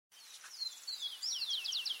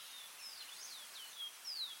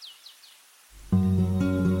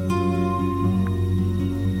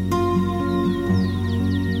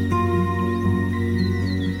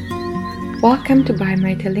Welcome to Buy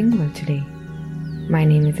Multilingual today. My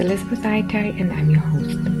name is Elizabeth Aitai and I'm your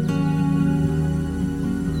host.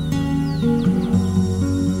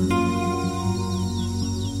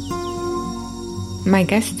 My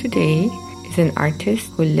guest today is an artist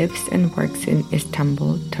who lives and works in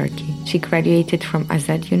Istanbul, Turkey. She graduated from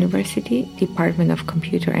Azad University, Department of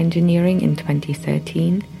Computer Engineering in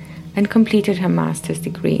 2013 and completed her master's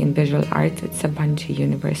degree in visual arts at Sabancı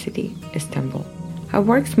University, Istanbul. Her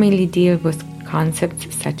works mainly deal with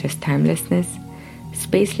concepts such as timelessness,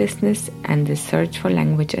 spacelessness, and the search for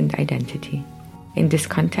language and identity. In this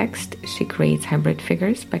context, she creates hybrid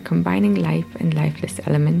figures by combining life and lifeless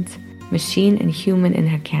elements, machine and human in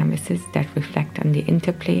her canvases that reflect on the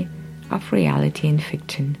interplay of reality and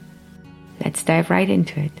fiction. Let's dive right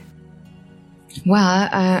into it. Well,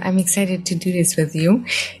 I'm excited to do this with you.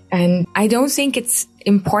 And I don't think it's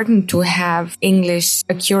important to have English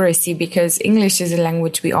accuracy because English is a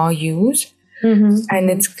language we all use. Mm-hmm. And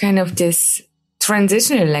it's kind of this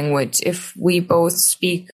transitional language. If we both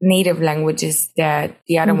speak native languages that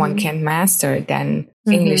the other one can't master, then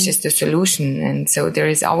English is the solution. And so there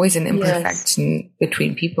is always an imperfection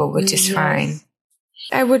between people, which is fine.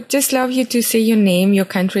 I would just love you to say your name, your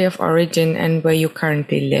country of origin, and where you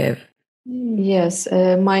currently live. Yes,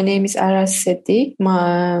 my name is Aras Siddiq.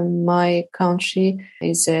 My country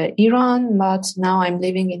is Iran, but now I'm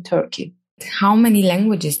living in Turkey. How many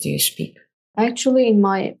languages do you speak? Actually, in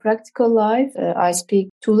my practical life, I speak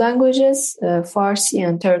two languages, Farsi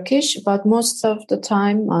and Turkish, but most of the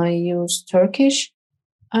time I use Turkish.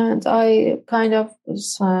 And I kind of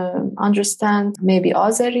understand maybe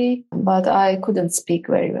Azeri, but I couldn't speak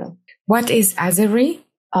very well. What is Azeri?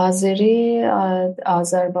 Azeri,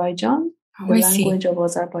 Azerbaijan, the language of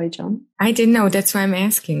Azerbaijan. I didn't know. That's why I'm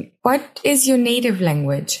asking. What is your native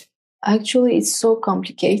language? Actually, it's so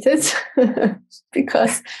complicated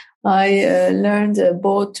because I learned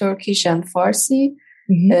both Turkish and Farsi,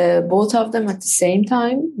 both of them at the same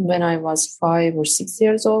time when I was 5 or 6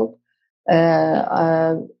 years old.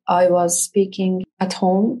 I was speaking at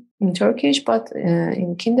home in Turkish, but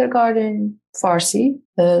in kindergarten, Farsi.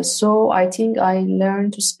 So I think I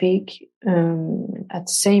learned to speak at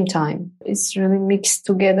the same time. It's really mixed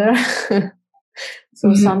together.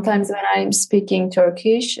 So sometimes when I'm speaking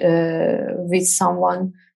Turkish with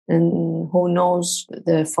someone who knows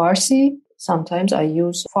the Farsi, sometimes I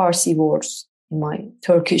use Farsi words in my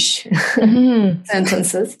Turkish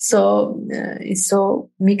sentences. So it's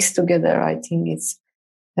so mixed together. I think it's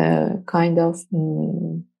kind of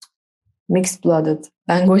mixed-blooded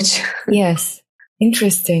language. Yes,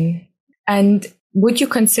 interesting. And would you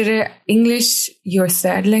consider English your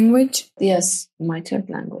third language? Yes, my third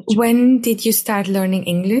language. When did you start learning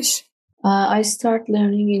English? I started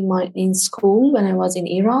learning in school when I was in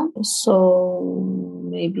Iran. So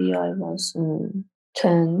maybe I was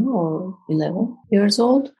 10 or 11 years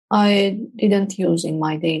old. I didn't use in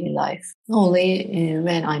my daily life. Only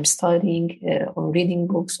when I'm studying or reading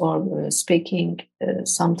books or speaking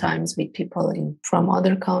sometimes with people from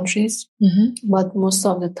other countries. But most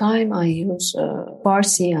of the time I use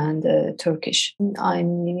Farsi and Turkish.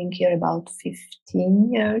 I'm living here about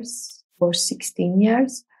 15 years or 16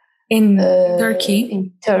 years. In Turkey?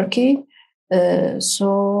 In Turkey.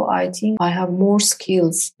 So I think I have more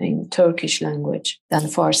skills in Turkish language than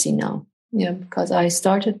Farsi now. Yeah, because I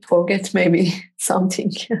started to forget maybe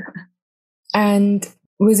something. And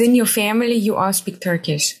within your family, you all speak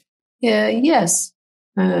Turkish? Yes.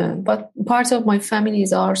 But part of my family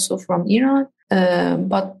is also from Iran.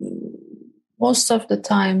 But most of the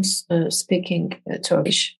times speaking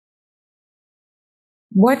Turkish.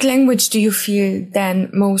 What language do you feel then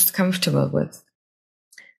most comfortable with?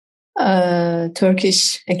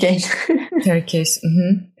 Turkish again. Turkish.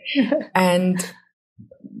 And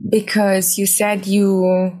because you said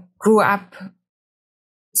you grew up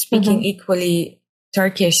speaking equally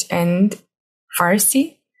Turkish and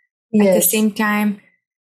Farsi at the same time,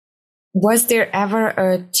 was there ever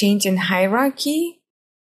a change in hierarchy?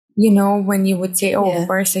 You know, when you would say,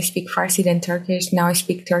 first I speak Farsi, then Turkish, now I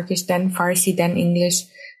speak Turkish, then Farsi, then English.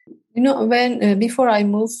 You know, when before I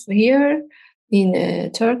moved here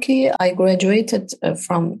in Turkey, I graduated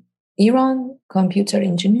from Iran, computer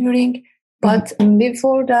engineering. But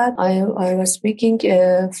before that, I was speaking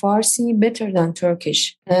Farsi better than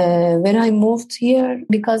Turkish. When I moved here,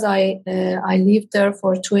 because I lived there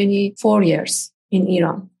for 24 years in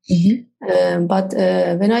Iran. But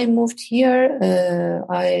when I moved here,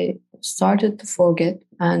 I started to forget,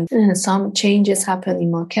 and some changes happened in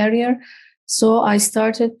my career. So I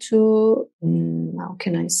started to,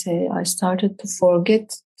 I started to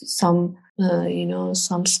forget some,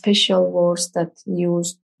 some special words that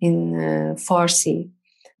used in Farsi.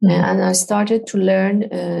 And I started to learn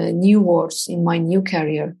new words in my new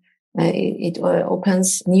career. It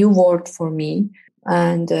opens new world for me.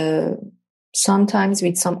 And sometimes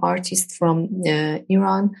with some artists from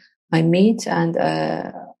Iran, I meet, and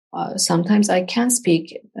sometimes I can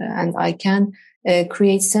speak and I can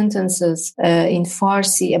create sentences in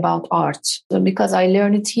Farsi about art. So because I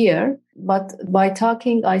learned it here, but by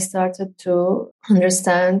talking, I started to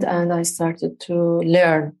understand and I started to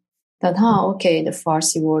learn that, okay, the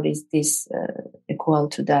Farsi word is this, equal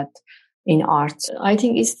to that in art. I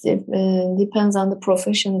think it depends on the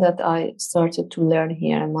profession that I started to learn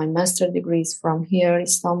here. And my master degree is from here,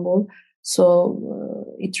 Istanbul.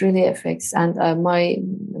 So it really affects. And my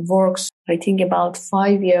works, I think about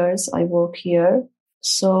 5 years I work here.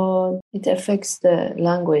 So it affects the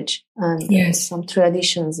language and some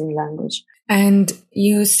traditions in language. And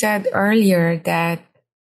you said earlier that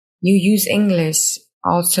you use English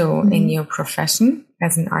also in your profession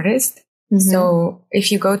as an artist. So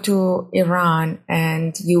if you go to Iran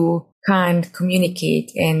and you can't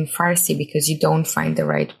communicate in Farsi because you don't find the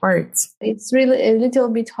right words, it's really a little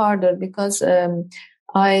bit harder because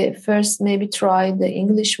I first maybe tried the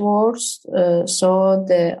English words, so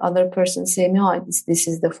the other person say, no, this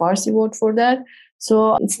is the Farsi word for that.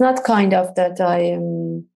 So it's not kind of that I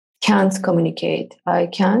can't communicate. I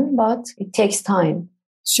can, but it takes time.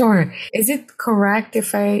 Sure. Is it correct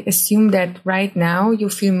if I assume that right now you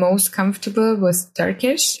feel most comfortable with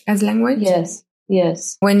Turkish as language?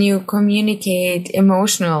 Yes. When you communicate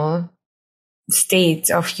emotional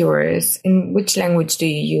states of yours, in which language do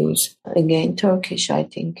you use? Again, Turkish, I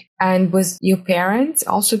think. And was your parents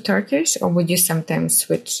also Turkish, or would you sometimes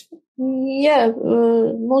switch? Yeah,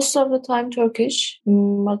 most of the time Turkish,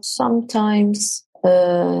 but sometimes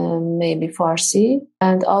maybe Farsi,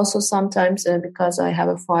 and also sometimes because I have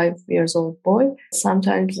a 5-year-old boy,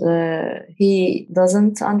 sometimes he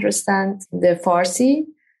doesn't understand the Farsi,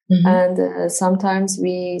 and sometimes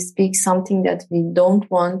we speak something that we don't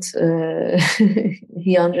want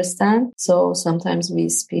he understand. So sometimes we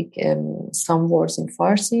speak some words in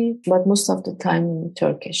Farsi, but most of the time in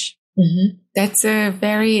Turkish. That's a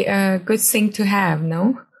very good thing to have,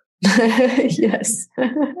 no? Yes.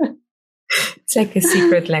 It's like a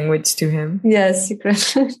secret language to him. Yes,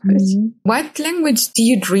 secret language. What language do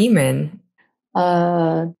you dream in?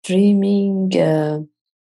 Dreaming,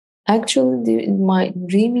 actually, my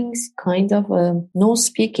dreaming is kind of no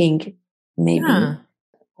speaking, maybe,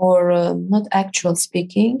 or not actual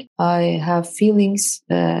speaking. I have feelings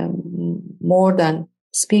more than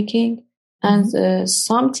speaking, and there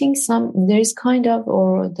is kind of,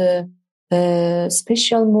 or the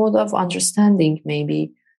special mode of understanding,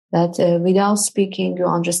 maybe, that without speaking, you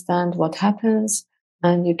understand what happens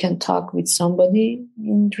and you can talk with somebody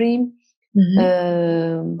in dream,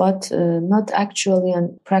 but not actually a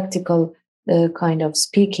practical kind of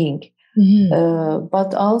speaking.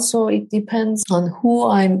 But also it depends on who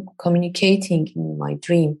I'm communicating in my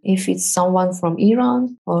dream. If it's someone from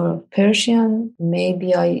Iran or Persian,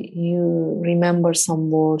 maybe you remember some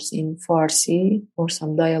words in Farsi or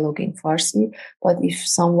some dialogue in Farsi. But if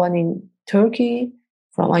someone in Turkey,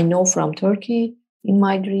 I know from Turkey in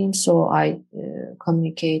my dream, so I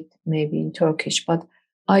communicate maybe in Turkish. But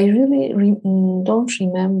I really don't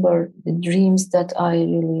remember the dreams that I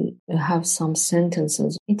really have some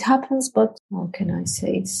sentences. It happens, but how can I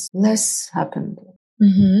say, it's less happened.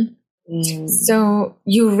 So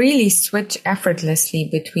you really switch effortlessly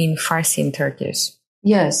between Farsi and Turkish?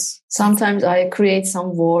 Yes. Sometimes I create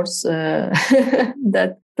some words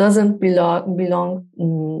that doesn't belong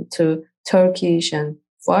to Turkish and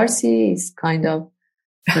Farsi. It's kind of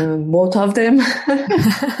both of them.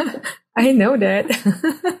 I know that.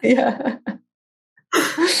 Yeah.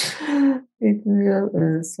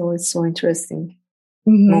 So it's so interesting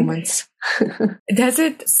moments. Does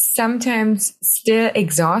it sometimes still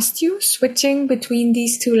exhaust you switching between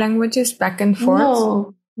these two languages back and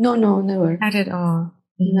forth? No, never. Not at all.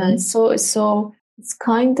 No, so it's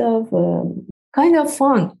kind of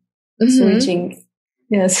fun switching.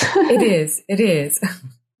 Yes, it is.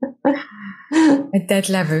 At that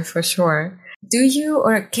level, for sure. Do you,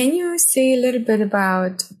 or can you say a little bit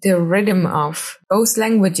about the rhythm of both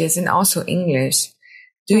languages and also English?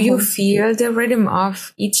 Do you feel the rhythm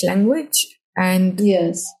of each language? And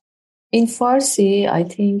yes, in Farsi, I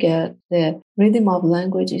think the rhythm of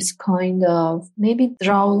language is kind of maybe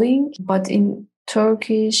drawling, but in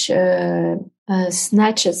Turkish,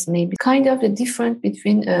 snatches, maybe. Kind of the difference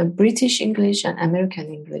between British English and American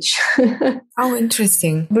English. Oh,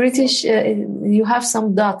 interesting. British, you have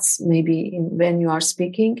some dots maybe when you are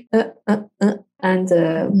speaking, but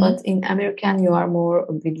in American you are more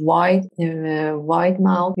with wide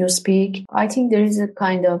mouth. You speak. I think there is a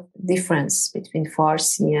kind of difference between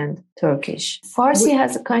Farsi and Turkish. Farsi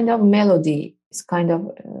has a kind of melody. It's kind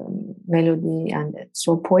of melody and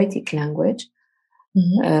so poetic language.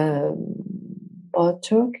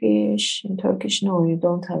 But in Turkish, no, you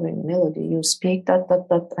don't have any melody. You speak dot, dot,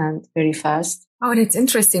 dot, and very fast. Oh, that's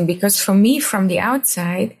interesting because for me, from the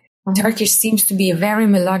outside, Turkish seems to be a very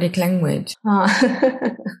melodic language.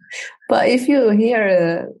 But if you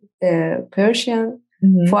hear Persian,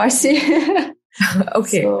 Farsi...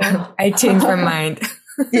 Okay, so... I changed my mind.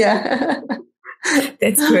 Yeah.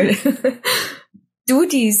 That's good. Do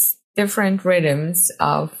these different rhythms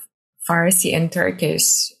of Farsi and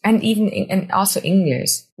Turkish and and also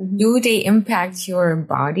English, do they impact your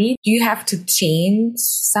body? Do you have to change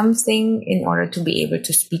something in order to be able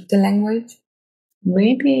to speak the language?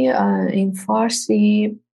 Maybe in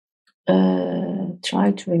Farsi,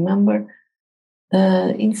 try to remember.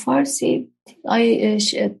 In Farsi, I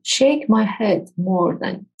shake my head more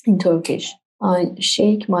than in Turkish. I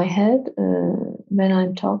shake my head when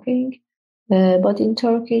I'm talking, but in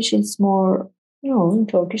Turkish it's more. No, in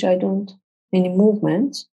Turkish I don't any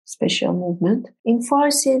movement, special movement. In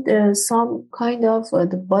Farsi, there's some kind of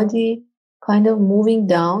the body kind of moving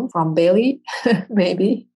down from belly,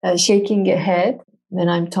 maybe shaking a head when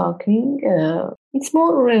I'm talking. It's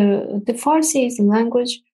more the Farsi is a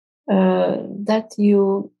language that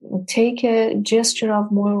you take a gesture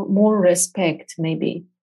of more respect, maybe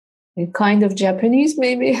a kind of Japanese,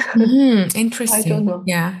 maybe. Interesting. I don't know.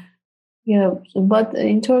 Yeah. Yeah, but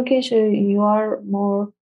in Turkish, you are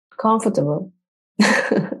more comfortable.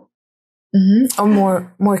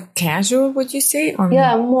 Or more casual, would you say? Or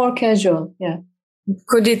yeah, more casual, yeah.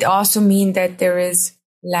 Could it also mean that there is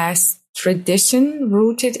less tradition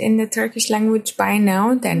rooted in the Turkish language by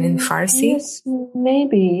now than in Farsi? Yes,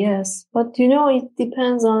 maybe, yes. But, it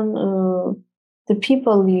depends on the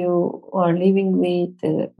people you are living with,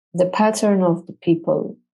 the pattern of the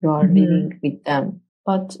people you are living with them.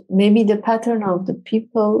 But maybe the pattern of the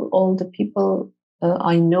people, all the people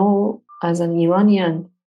I know as an Iranian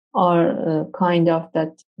are kind of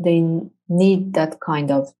that they need that kind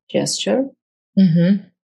of gesture.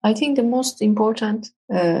 I think the most important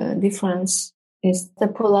difference is the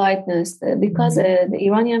politeness because the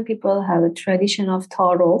Iranian people have a tradition of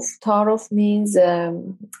tarof. Tarof means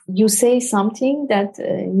you say something that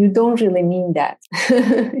you don't really mean that,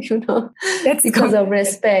 That's because of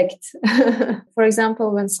respect. For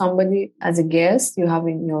example, when somebody as a guest you have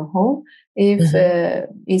in your home, if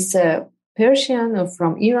it's a Persian or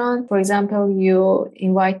from Iran, for example, you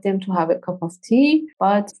invite them to have a cup of tea,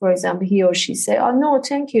 but for example, he or she say, "Oh no,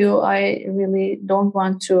 thank you. I really don't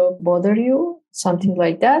want to bother you." Something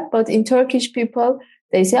like that. But in Turkish people,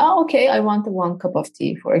 they say, "Oh, okay, I want one cup of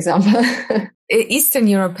tea," for example. Eastern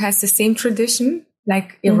Europe has the same tradition,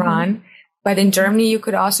 like Iran. But in Germany, you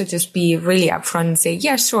could also just be really upfront and say,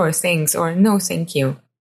 "Yeah, sure, thanks," or "No, thank you."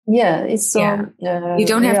 Yeah, it's so you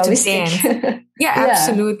don't have realistic. to dance. Yeah,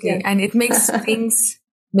 absolutely. Yeah. And it makes things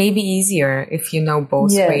maybe easier if you know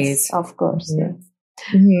both ways. Yes, of course. Yeah.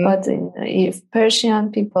 But if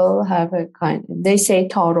Persian people have they say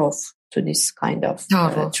tarof to this kind of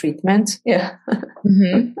treatment. Yeah.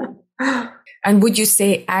 And would you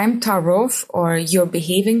say I'm tarof or you're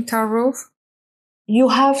behaving tarof? You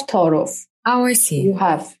have tarof. Oh, I see. You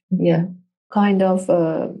have, yeah, kind of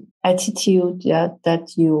attitude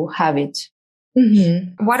that you have it.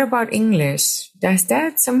 What about English? Does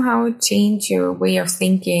that somehow change your way of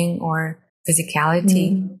thinking or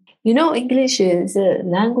physicality? English is a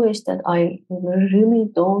language that I really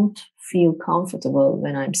don't feel comfortable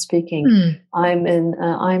when I'm speaking. I'm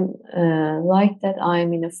like that.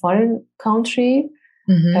 I'm in a foreign country,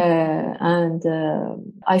 and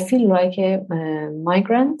I feel like a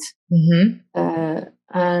migrant,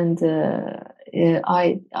 and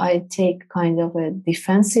I take kind of a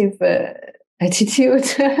defensive attitude.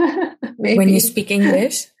 Maybe. When you speak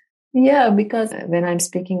English? Yeah, because when I'm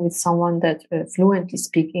speaking with someone that fluently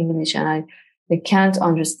speaks English and I can't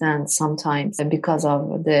understand sometimes because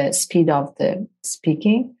of the speed of the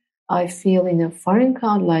speaking, I feel in a foreign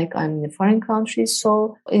country, like I'm in a foreign country.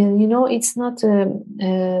 So, it's not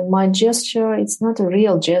my gesture. It's not a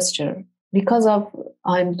real gesture because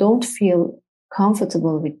I don't feel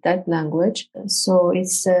comfortable with that language. So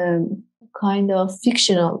it's a kind of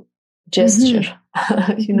fictional gesture.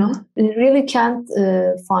 You know, you really can't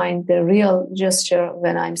find the real gesture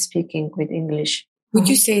when I'm speaking with English. Would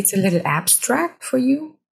you say it's a little abstract for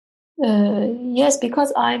you? Yes,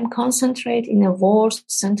 because I'm concentrate in a words,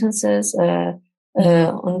 sentences.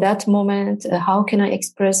 On that moment, how can I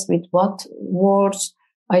express with what words?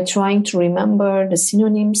 I trying to remember the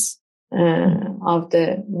synonyms of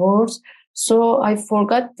the words. So I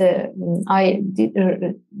forgot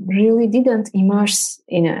really didn't immerse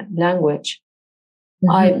in a language.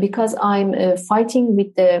 Because I'm fighting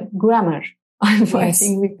with the grammar. I'm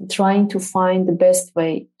fighting with trying to find the best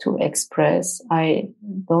way to express. I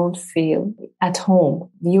don't feel at home.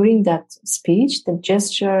 During that speech, the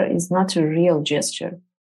gesture is not a real gesture.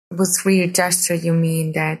 With real gesture, you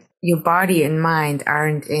mean that your body and mind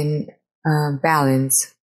aren't in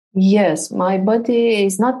balance? Yes, my body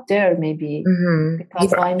is not there maybe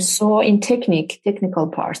because I'm so in technical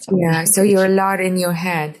parts of language. So you're a lot in your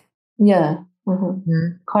head. Yeah.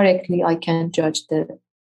 Correctly, I can judge the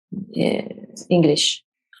English.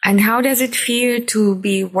 And how does it feel to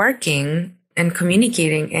be working and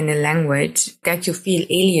communicating in a language that you feel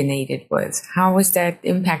alienated with? How is that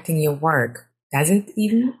impacting your work? Does it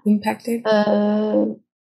even impact it?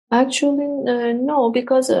 Actually, no,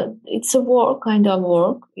 because it's a kind of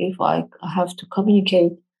work. If I have to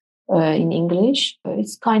communicate in English,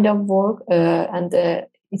 it's kind of work, and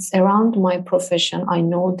it's around my profession. I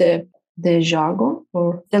know the jargon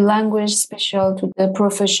or the language special to the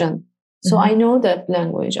profession. So I know that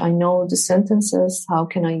language. I know the sentences. How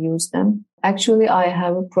can I use them? Actually, I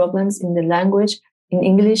have problems in the language, in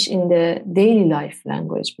English, in the daily life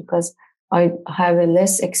language, because I have a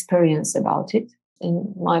less experience about it.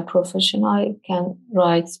 In my profession, I can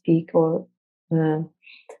write, speak, or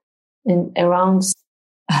in around.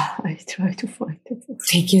 I try to find it.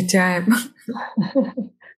 Take your time.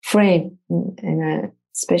 Frame in a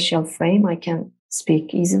special frame, I can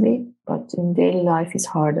speak easily, but in daily life, it's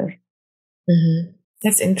harder.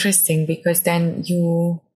 That's interesting, because then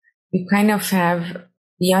you kind of have,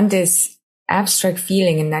 beyond this abstract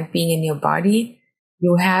feeling and not being in your body,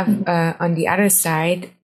 you have on the other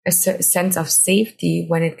side a sense of safety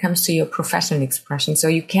when it comes to your professional expression. So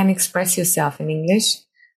you can express yourself in English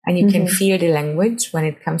and you can feel the language when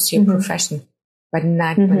it comes to your profession, but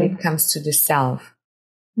not when it comes to the self.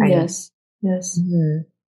 Yes.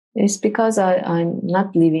 It's because I'm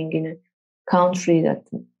not living in a country that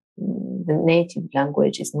the native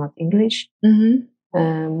language is not English.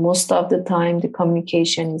 Most of the time, the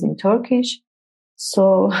communication is in Turkish.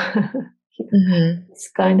 So it's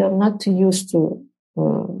kind of not too used to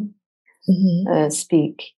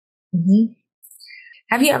speak.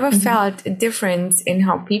 Have you ever felt a difference in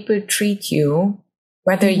how people treat you,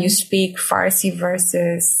 whether you speak Farsi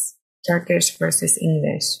versus Turkish versus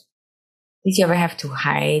English? Did you ever have to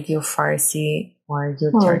hide your Farsi or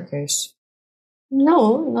your Turkish?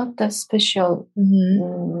 No, not that special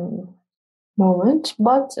moment.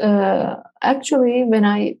 But actually, when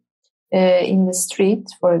I in the street,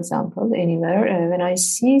 for example, anywhere, when I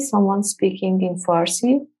see someone speaking in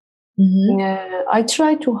Farsi, I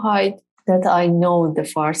try to hide that I know the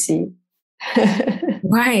Farsi.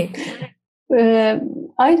 Why?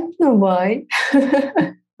 I don't know why.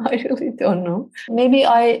 I really don't know. Maybe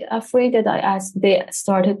I afraid that they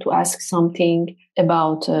started to ask something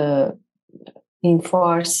about in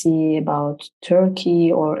Farsi, about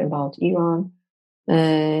Turkey or about Iran.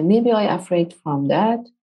 Maybe I afraid from that.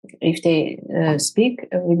 If they speak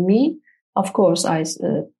with me, of course I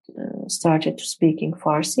started to speak in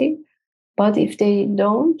Farsi. But if they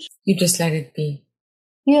don't, you just let it be.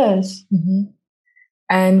 Yes.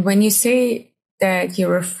 And when you say that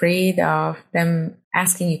you're afraid of them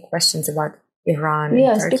asking you questions about Iran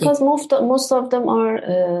and Turkey. Because most of them are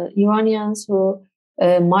Iranians who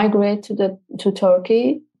migrate to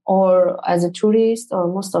Turkey or as a tourist, or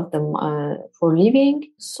most of them for living.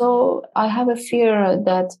 So I have a fear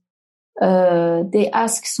that they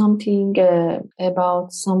ask something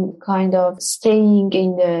about some kind of staying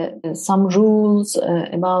in some rules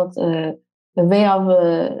about the way of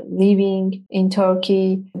living in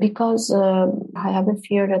Turkey, because I have a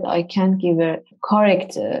fear that I can't give a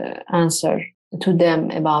correct answer to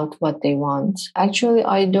them about what they want. Actually,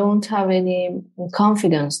 I don't have any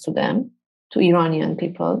confidence to them, to Iranian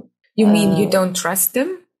people. You mean you don't trust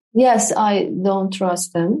them? Yes, I don't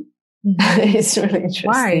trust them. It's really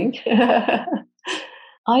interesting. Why?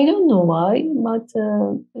 I don't know why, but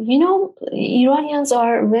Iranians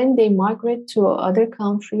are, when they migrate to other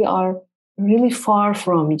country, are really far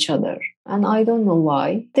from each other. And I don't know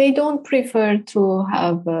why. They don't prefer to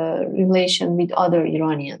have a relation with other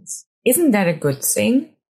Iranians. Isn't that a good thing?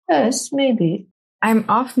 Yes, maybe. I'm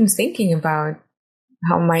often thinking about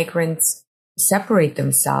how migrants separate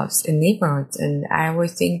themselves in neighborhoods. And I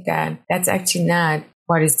always think that that's actually not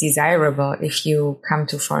what is desirable if you come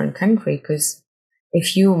to a foreign country, because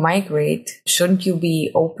if you migrate, shouldn't you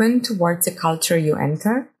be open towards the culture you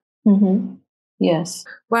enter? Mm-hmm. Yes.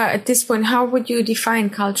 Well, at this point, how would you define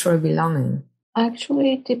cultural belonging?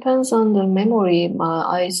 Actually, it depends on the memory.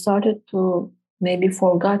 I started to maybe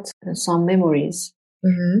forget some memories.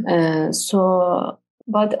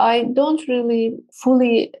 But I don't really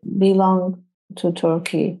fully belong to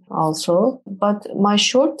Turkey also. But my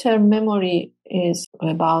short-term memory is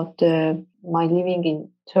about my living in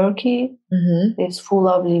Turkey. It's full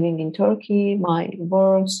of living in Turkey, my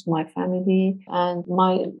works, my family, and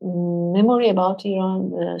my memory about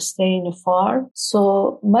Iran staying afar.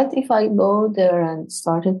 So, but if I go there and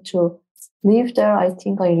started to live there, I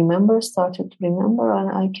think started to remember, and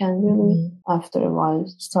I can really, after a while,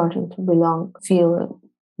 started to feel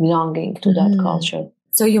belonging to that culture.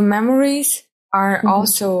 So your memories are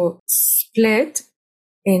also split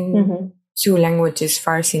in two languages,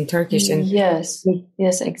 Farsi and Turkish. And yes,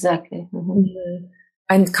 exactly.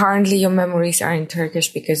 And currently your memories are in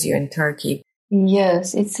Turkish because you're in Turkey.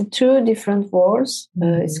 Yes, it's two different worlds.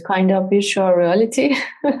 It's kind of virtual reality.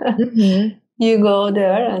 You go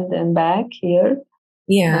there and then back here.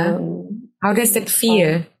 Yeah. How does that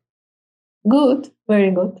feel? Good, very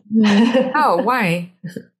good. Oh, why?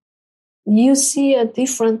 You see a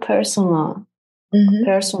different personas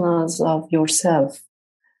of yourself.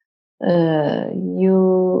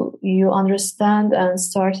 You understand and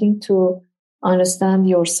starting to understand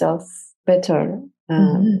yourself better,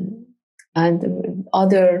 and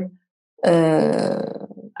other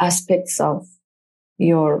aspects of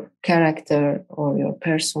your character or your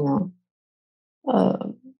persona.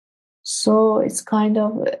 So it's kind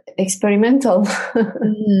of experimental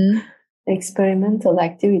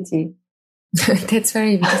activity. That's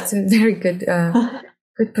a very good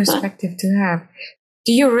good perspective to have.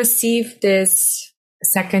 Do you receive this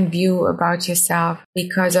second view about yourself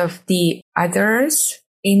because of the others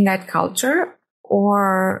in that culture?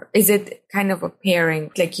 Or is it kind of a pairing?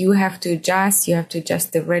 Like you have to adjust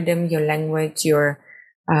the rhythm, your language, your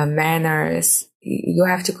manners. You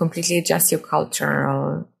have to completely adjust your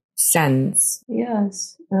cultural sense.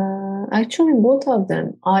 Yes, actually both of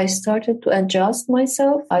them. I started to adjust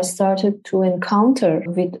myself. I started to encounter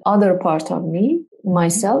with other part of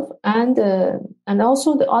myself, and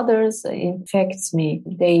also the others infects me.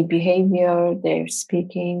 Their behavior, their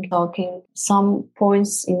speaking, talking. Some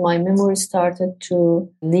points in my memory started to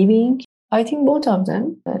living. I think both of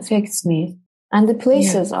them affects me, and the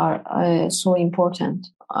places are so important.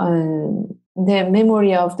 The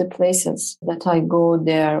memory of the places that I go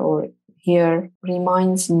there or here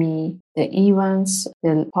reminds me the events,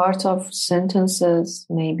 the part of sentences,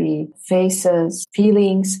 maybe faces,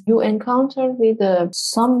 feelings you encounter with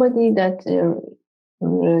somebody that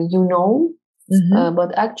you know,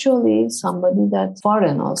 but actually somebody that's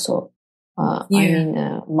foreign also. I mean,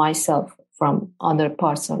 myself from other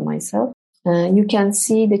parts of myself. You can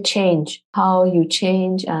see the change, how you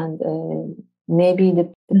change, and maybe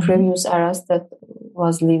the previous eras that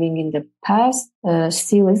was living in the past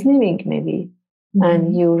still is living maybe.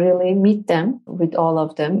 And you really meet them with all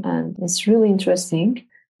of them, and it's really interesting.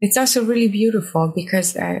 It's also really beautiful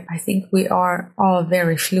because I think we are all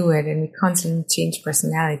very fluid and we constantly change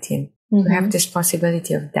personality. And you have this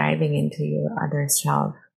possibility of diving into your other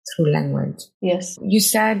self through language. Yes. You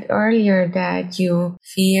said earlier that you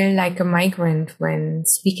feel like a migrant when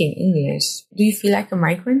speaking English. Do you feel like a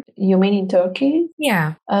migrant? You mean in Turkey?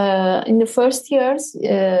 Yeah. In the first years,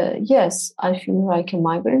 yes, I feel like a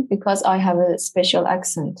migrant because I have a special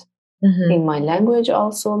accent in my language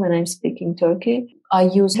also when I'm speaking Turkey. I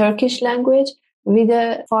use Turkish language with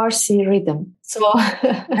a Farsi rhythm. So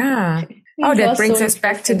that brings us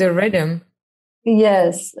back to the rhythm.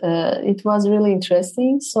 Yes, it was really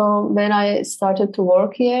interesting. So when I started to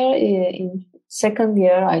work here in second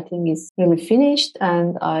year, I think it's really finished,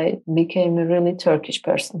 and I became a really Turkish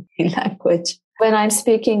person in language. When I'm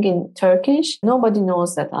speaking in Turkish, nobody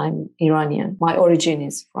knows that I'm Iranian. My origin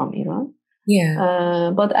is from Iran. Yeah.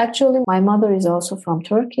 But actually, my mother is also from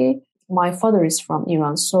Turkey. My father is from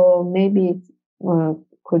Iran. So maybe it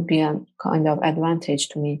could be a kind of advantage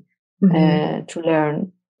to me to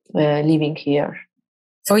learn living here.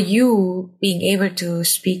 For you, being able to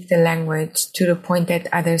speak the language to the point that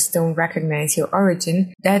others don't recognize your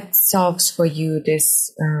origin, that solves for you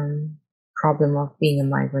this problem of being a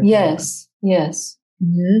migrant. Yes,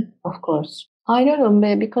 of course. I don't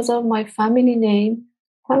know, because of my family name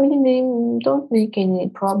don't make any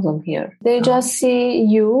problem here. They just see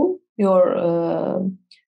you, your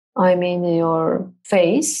I mean, your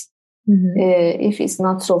face, if it's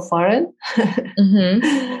not so foreign,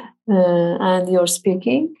 and you're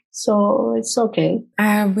speaking, so it's okay.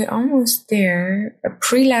 We're almost there. A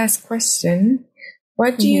pre-last question.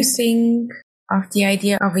 What do you think of the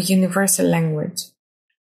idea of a universal language?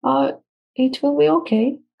 It will be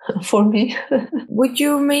okay for me. Would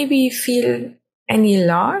you maybe feel any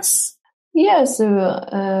loss? Yes,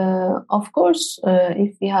 of course,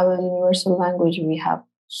 if we have a universal language, we have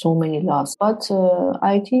so many laws. But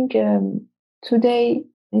I think today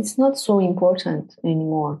it's not so important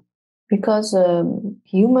anymore because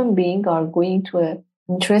human beings are going to an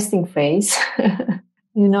interesting phase.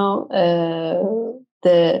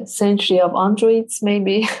 The century of androids,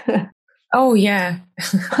 maybe. Oh, yeah.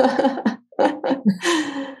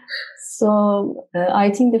 So I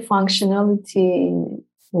think the functionality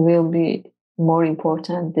will be more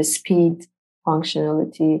important, the speed,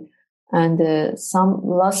 functionality, and some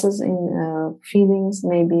losses in feelings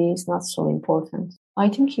maybe is not so important. I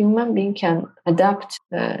think human being can adapt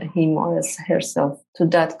him or herself to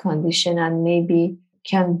that condition and maybe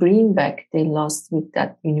can bring back the lost with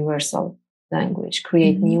that universal language,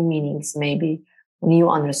 create new meanings, maybe new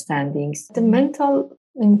understandings. The mental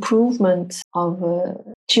improvement of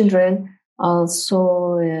children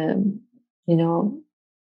also,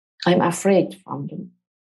 I'm afraid from them.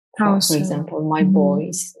 For example, my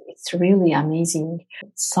boys, it's really amazing.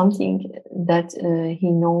 It's something that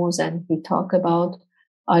he knows and he talk about.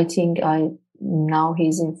 I think now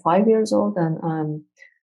he's in 5 years old, and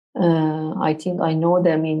I think I know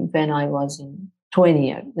them when I was in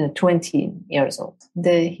 20 years old.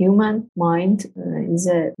 The human mind is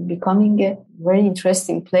becoming a very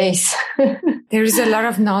interesting place. There is a lot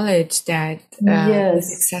of knowledge that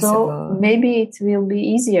is accessible. So maybe it will be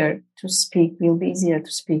easier to speak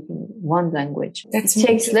in one language. It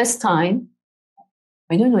takes less time.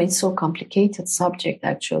 I don't know, it's so complicated subject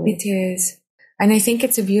actually. It is. And I think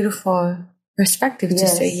it's a beautiful perspective to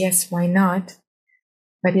say, yes, why not?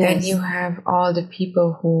 But then you have all the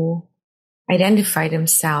people who identify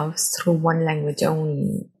themselves through one language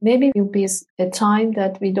only. Maybe it will be a time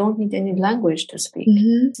that we don't need any language to speak.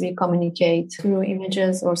 We communicate through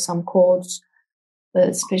images or some codes,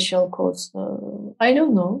 special codes. I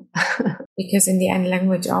don't know. Because in the end,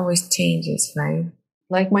 language always changes, right?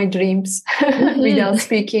 Like my dreams. Without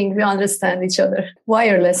speaking, we understand each other.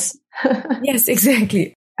 Wireless. Yes,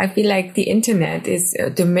 exactly. I feel like the internet is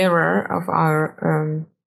the mirror of our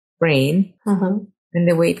brain. And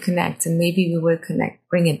the way it connects, and maybe we will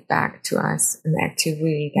bring it back to us, and actually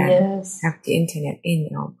really then have the internet in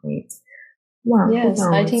our brains. Wow. Yes,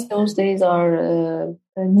 I think those days are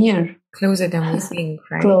near. Closer than we think,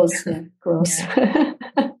 right? Close. Yeah.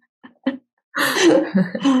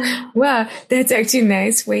 Well, that's actually a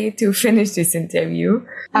nice way to finish this interview.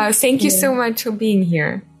 Thank you so much for being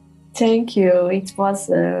here. Thank you. It was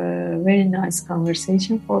a very nice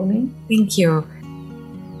conversation for me. Thank you.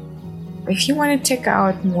 If you want to check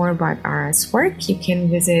out more about Ara's work, you can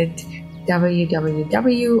visit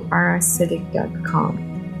www.arasiddiq.com.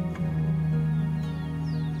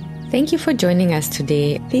 Thank you for joining us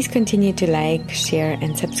today. Please continue to like, share,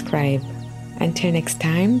 and subscribe. Until next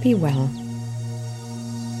time, be well.